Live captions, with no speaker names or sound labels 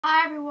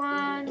Hi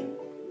everyone,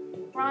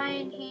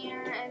 Ryan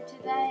here, and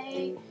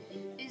today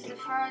is the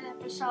third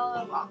episode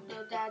of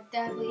Octodad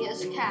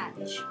Dadliest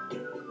catch.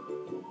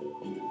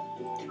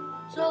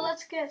 So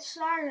let's get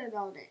started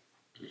on it.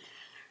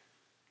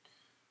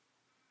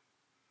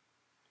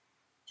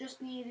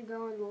 Just need to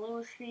go in the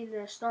little screen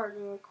to start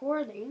the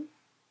recording.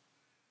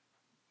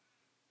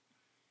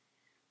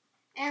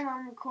 And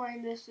I'm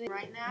recording this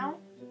right now.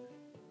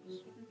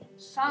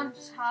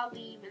 Sun's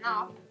hardly even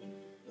up.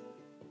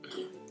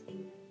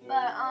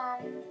 But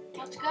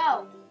let's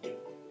go.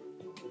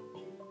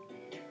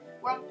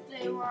 We're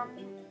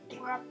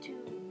up to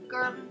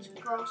Gerben's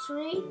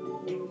grocery.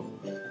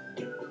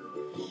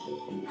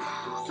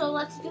 So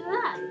let's do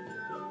that.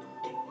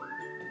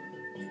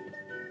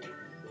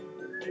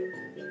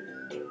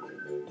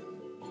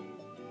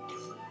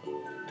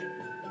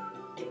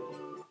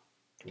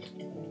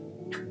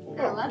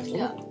 Now let's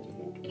go.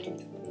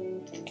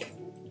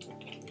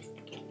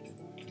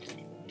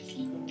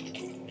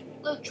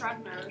 Little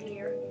treadmill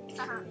here.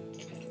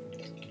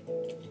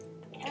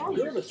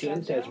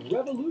 Germison's has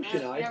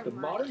revolutionized the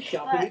modern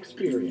shopping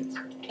experience.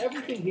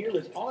 Everything here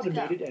is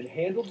automated and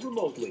handled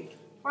remotely.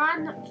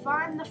 Find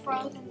the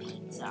frozen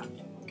pizza.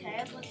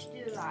 Okay, let's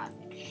do that.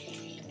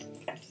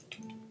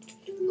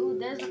 Ooh,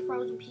 there's a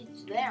frozen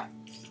pizza there.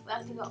 We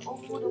have to go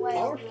all the way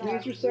Our over there.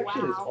 freezer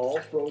section is all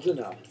frozen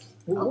up.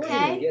 We're working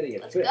Okay, on getting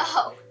it let's fixed,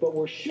 go. but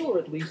we're sure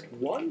at least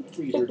one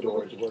freezer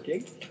door is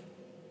working.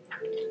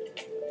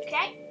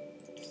 Okay.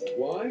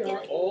 Why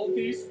are all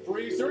these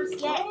freezers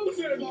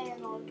frozen?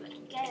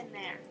 Get in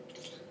there.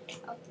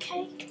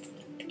 Okay,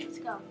 let's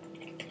go.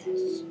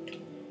 Yes.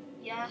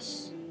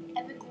 Yes.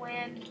 Epic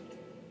win.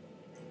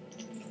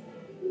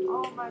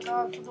 Oh my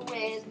god, for the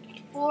win.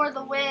 For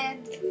the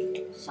win.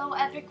 So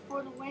epic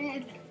for the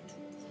win.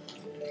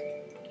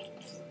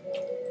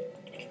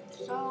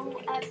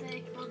 So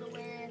epic for the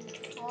win.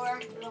 For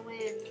the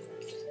win.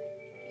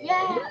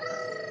 Yeah!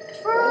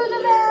 For the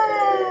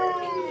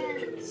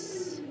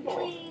wins!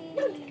 Please.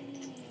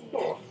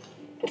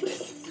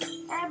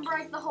 And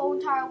break the whole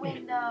entire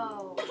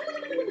window.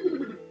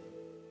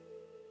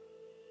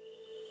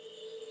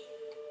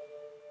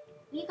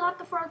 We got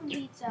the frozen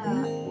pizza.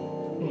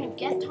 Ooh,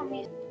 get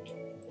Tommy.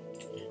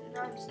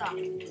 Non-stop.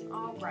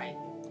 Alright.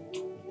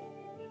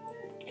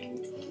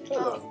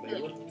 Hello,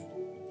 neighbor.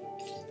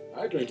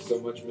 I drink so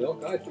much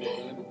milk, I think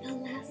I'm The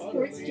last utterly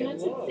Forrest in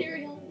Johnson love.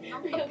 cereal. Not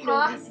I the hope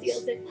nobody puns.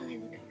 steals it. I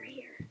look over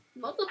here.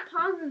 Not the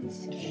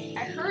puns.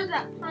 I heard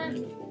that pun.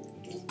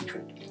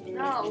 No,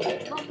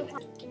 not the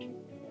pun.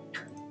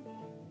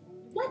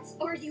 What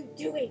are you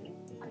doing?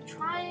 I'm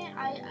trying.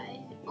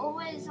 I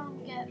always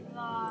get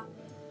the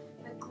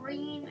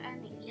green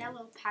and the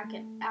yellow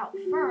packet out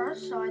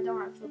first, so I don't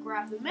have to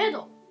grab the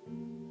middle.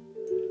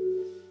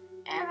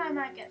 And I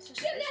might get Give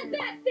suspicious. that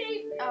back,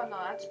 thing! Oh no,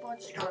 that's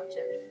Sports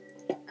Johnson.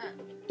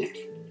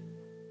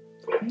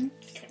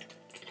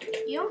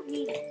 You don't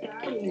need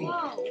that.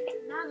 Whoa,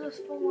 now it's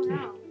falling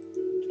out.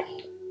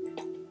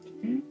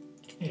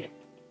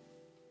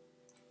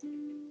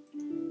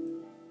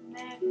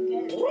 Then I can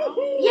get it out.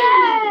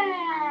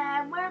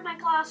 Yeah! Where'd my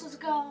glasses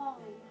go?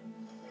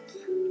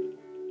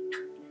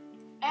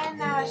 And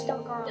now it's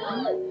still gone.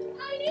 No!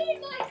 I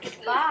need my...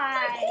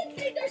 Bye. I can't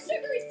take their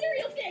sugary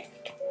cereal sticks!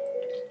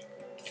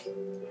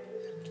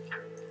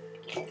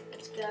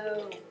 Let's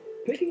go.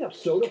 Picking up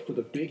soda for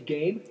the big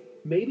game,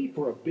 maybe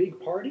for a big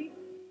party?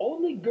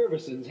 Only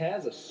Germison's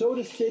has a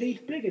soda city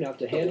big enough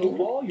to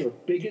handle all your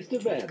biggest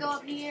Let's events. go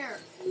up here.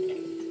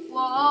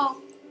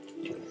 Whoa.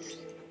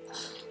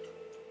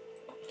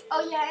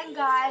 Oh yeah, and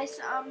guys,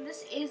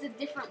 this is a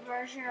different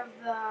version of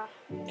the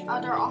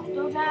other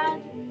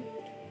Octodad.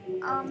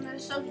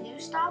 There's some new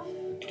stuff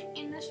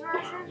in this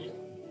version.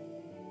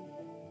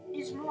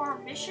 There's more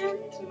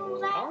missions and all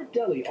that. Our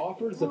deli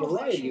offers a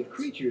variety of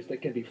creatures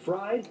that can be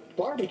fried,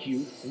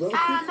 barbecued, roasted,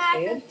 I'm at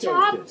and the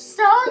top toasted.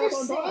 soda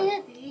Stop on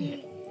by.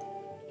 city.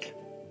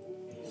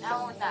 I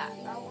want that.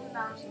 I want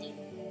that.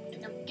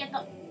 Get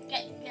it.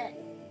 Get it.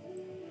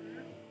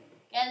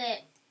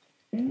 Get.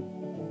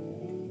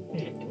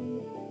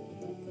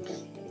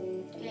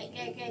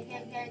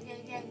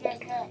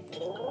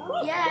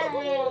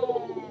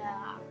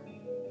 Yeah.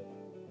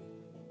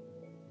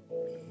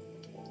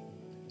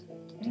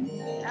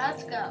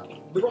 Let's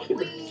go.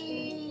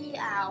 Wee.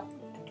 Ow.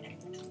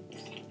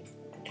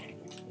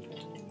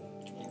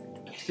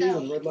 Let's See, when go.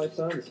 the red light's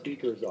on, the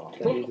speaker is off.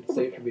 That means it's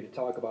safe for me to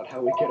talk about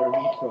how we get our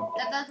meat from...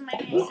 That doesn't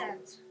make any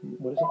sense.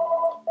 What is it?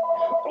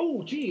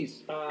 Oh,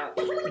 geez. What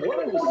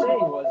I was saying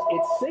was,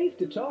 it's safe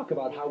to talk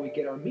about how we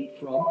get our meat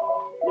from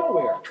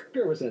nowhere.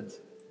 Germison's.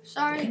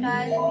 Sorry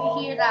guys, if you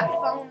hear that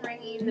phone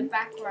ringing in the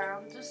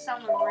background, just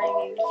someone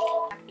ringing.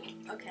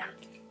 Okay.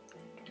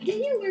 Do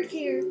you work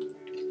here?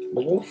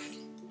 Oh,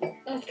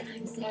 Oh,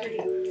 I'm sorry.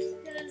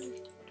 Does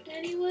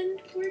anyone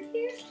work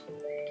here?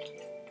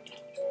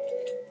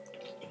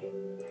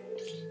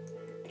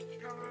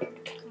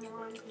 Come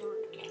on.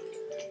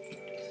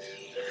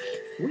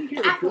 we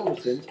here at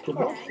Germison's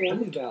promote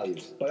family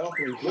values by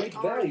offering great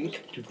values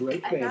to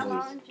great I got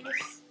families.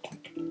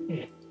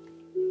 oranges.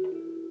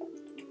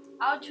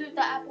 want to choose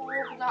the apple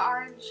over the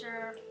orange,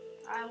 sir,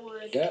 I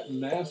would. That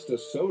master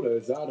soda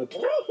is out of.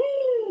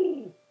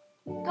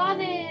 Got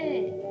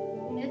it!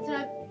 It's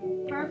a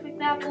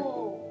perfect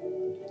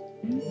apple.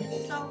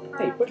 It's so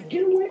Hey, perfect. but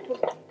get away from...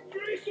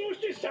 Free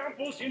sushi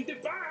samples in the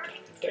back.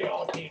 They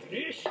are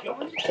delicious.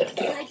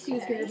 I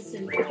choose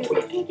Gravison because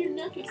I can't get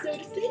enough of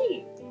Soda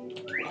City.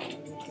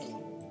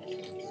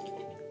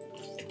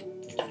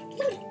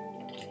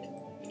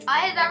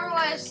 I never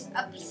was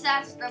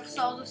obsessed with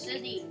Soda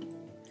City.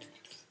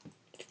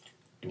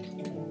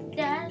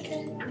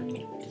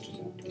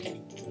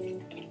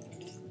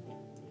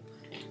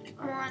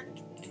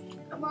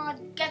 Come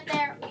on, get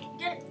there.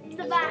 Get in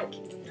the back.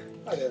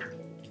 Hi there.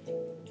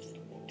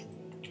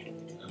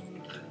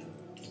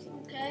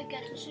 Okay,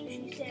 get the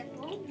sushi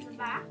sample in the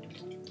back.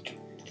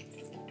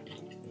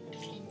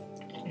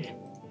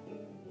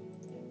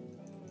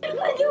 What am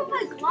I doing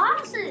with my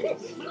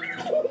glasses?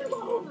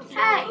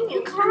 Hey,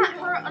 you can't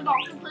hurt an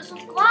octopus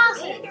with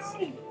glasses.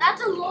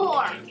 That's a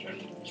lure.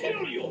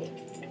 Kill you.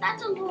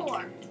 That's a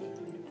lure.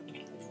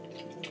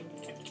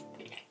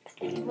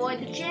 Avoid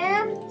the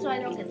jam so I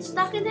don't get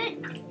stuck in it.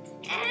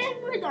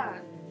 And we're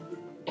done.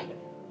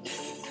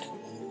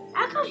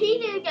 How come he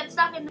didn't get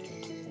stuck in the...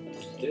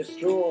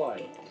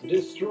 Destroy.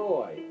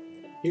 Destroy.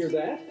 Hear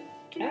that?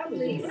 Amazon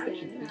Please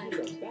action stand high.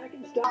 figures are back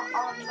in stock.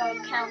 on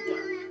the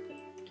counter.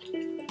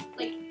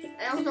 Like,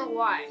 I don't know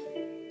why.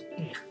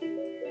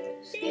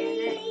 Scan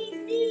it.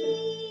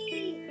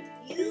 Daisy,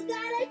 you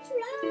gotta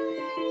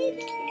try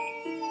this.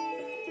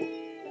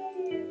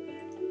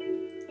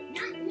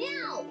 Not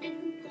now. I'm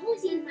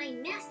composing my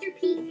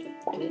masterpiece.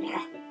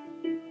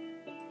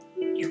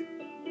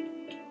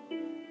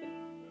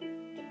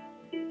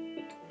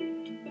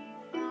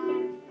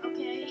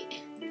 Okay.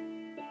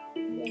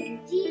 Then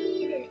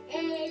G, then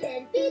A,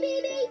 then B, B,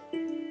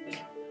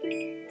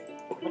 B.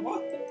 Come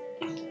on.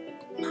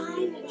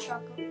 Then the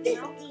chocolate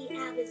milk. 50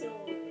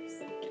 Avazors.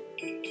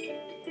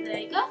 There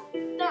you go.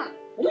 Done.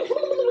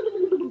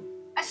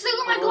 I still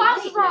got my All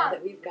glasses right, now on.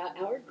 that we've got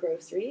our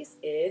groceries,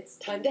 it's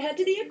time to head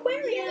to the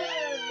aquarium.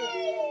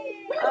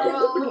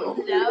 Oh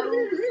no.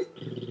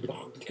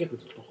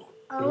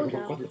 Oh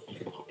no.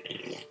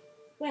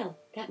 Well,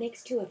 that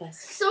makes two of us.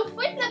 So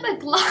funny that my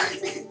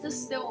glasses are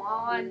still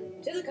on.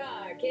 To the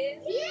car,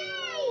 kids. Yay!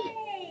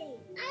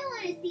 I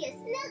want to see a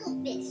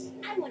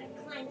snugglefish. I want to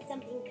climb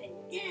something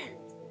condemned.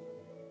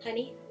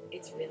 Honey,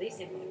 it's really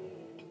simple.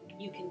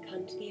 You can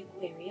come to the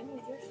aquarium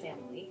with your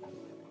family,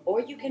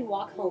 or you can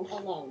walk home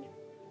alone.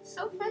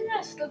 So funny that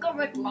I still got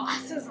my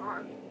glasses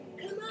on.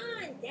 Come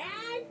on,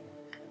 Dad.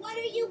 What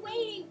are you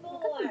waiting Look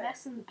at the for?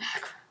 mess in the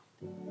background.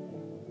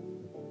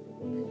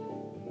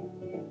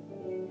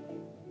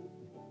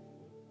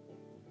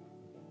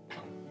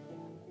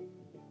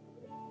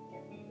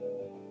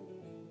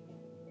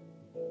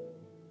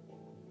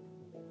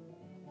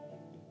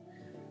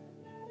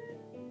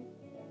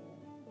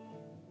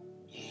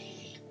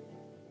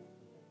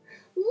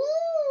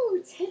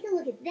 Ooh, take a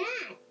look at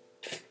that.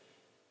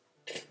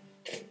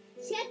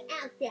 Check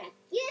out that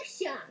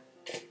gift shop.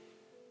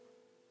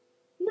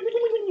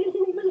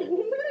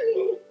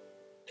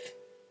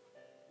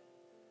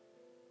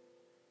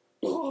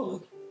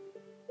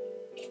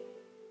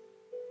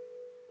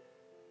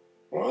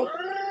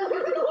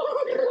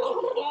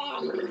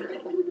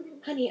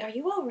 Honey, are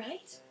you all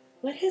right?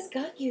 What has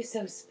got you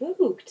so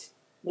spooked?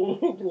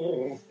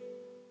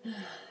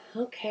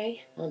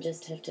 Okay, I'll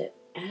just have to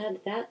add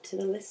that to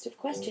the list of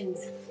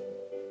questions.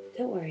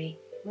 Don't worry,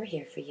 we're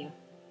here for you.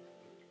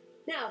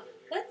 Now,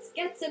 let's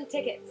get some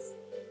tickets.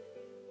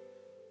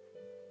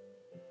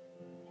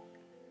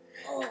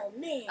 Oh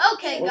man.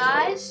 Okay,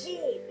 guys.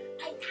 Hey,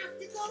 I have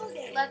to go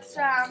there. Let's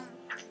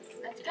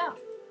go.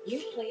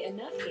 You play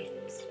enough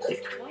games.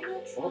 Why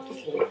not try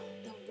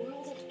the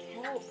world of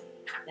kelp?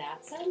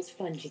 That sounds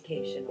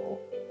fungicational.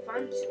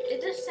 Fun.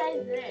 It just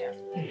says there.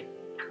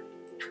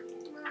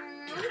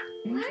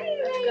 Why are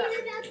you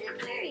writing about the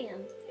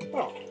aquarium?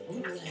 Well,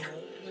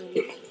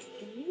 the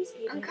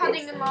newspaper I'm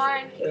cutting in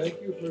line.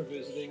 Thank you for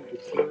visiting the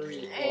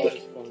Prairie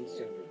Aquatics Fun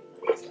Center.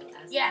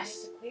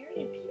 Yes.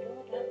 Aquarium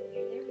people about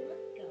where their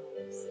month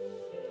goes.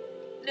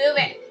 Move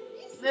it.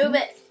 Move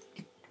it.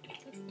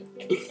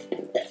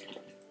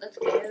 Let's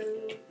go.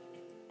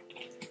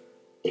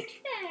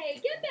 Hey,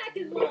 get back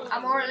in line.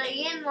 I'm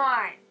already in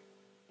line.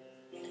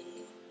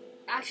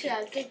 Actually,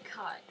 I did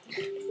cut.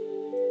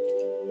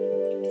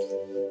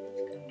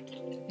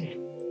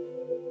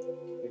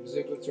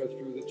 Exhibits are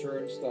through the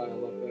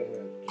turnstile up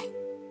ahead.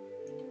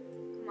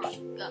 Come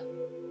on, go.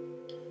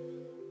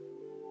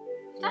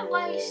 Is that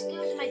why he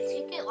steals my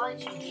ticket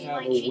like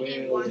Have she a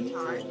did whale one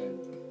time? time.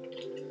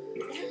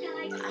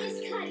 That guy is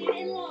cutting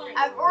in line.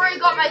 I've already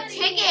got my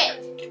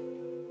ticket.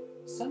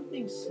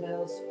 Something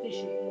smells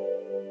fishy.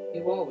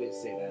 You always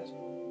say that.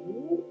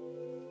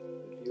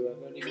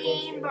 If you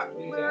have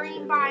any Marine, questions, please ask marine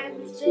your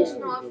biomes, attendant there's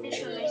no staff. fish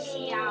on the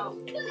sea out.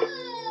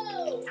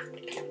 Whoa!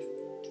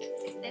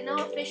 There's no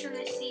fish on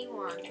the sea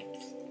one.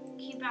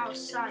 Keep out of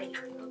sight.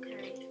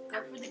 Okay, go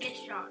for the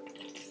gift shop.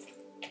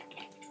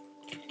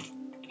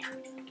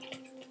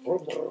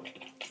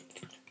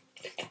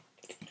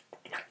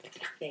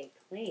 They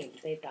claim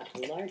they've got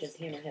the largest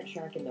hammerhead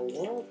shark in the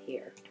world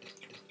here.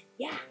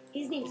 Yeah,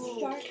 his name's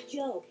Shark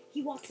Joe.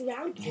 He walks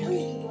around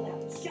telling people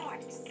about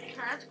sharks.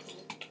 That's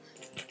cool.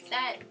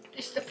 That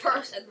is the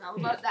person though,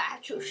 not the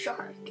actual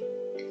shark. That's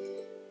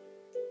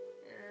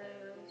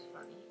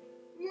funny.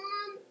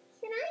 Mom,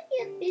 can I be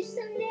a fish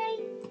someday?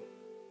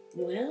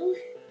 Well,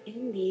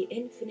 in the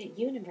infinite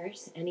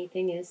universe,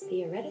 anything is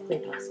theoretically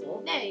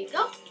possible. There you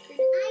go. Then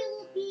I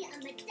will be a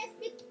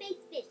majestic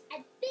space fish,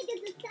 as big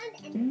as the sun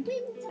and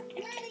swim to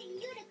planet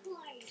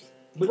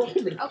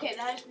unicorns. Okay,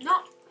 that is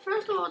not.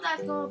 First of all,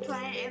 that's not a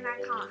plan, and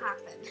that can't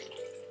happen.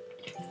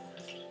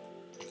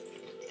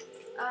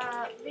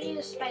 Being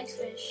a space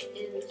fish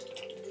is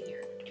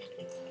weird.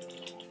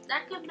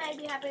 That could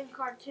maybe happen in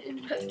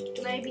cartoon, but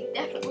maybe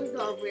definitely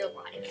not in real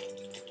life.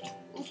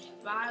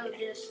 Oops, I'll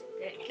just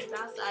get kicked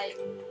outside.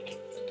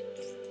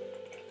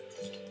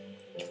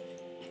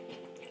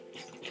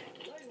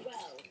 Learn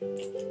well.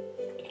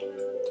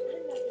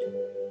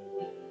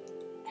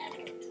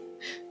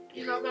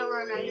 You're not gonna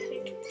learn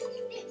anything.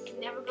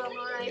 Never gonna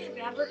learn anything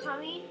ever,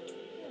 Tommy?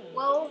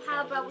 Well,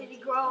 how about when you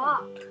grow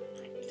up?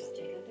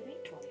 Check out the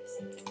rainforest.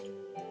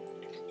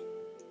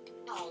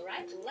 All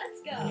right,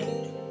 let's go.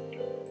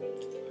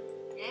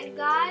 And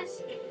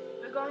guys,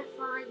 we're going to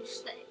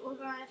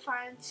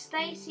find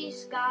Stacy,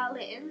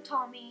 Scarlett, and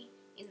Tommy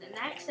in the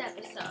next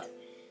episode.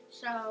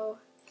 So,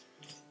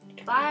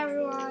 bye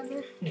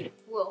everyone.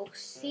 We'll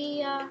see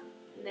ya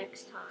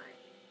next time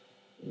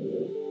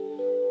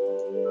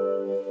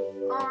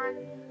on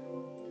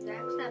the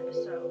next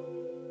episode.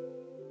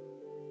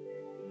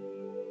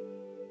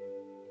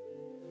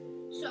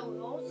 So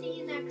we'll see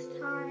you next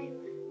time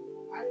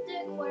at the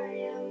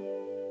aquarium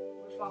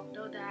with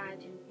Octodad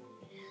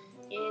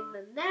in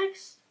the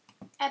next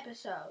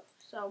episode.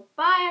 So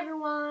bye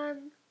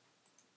everyone.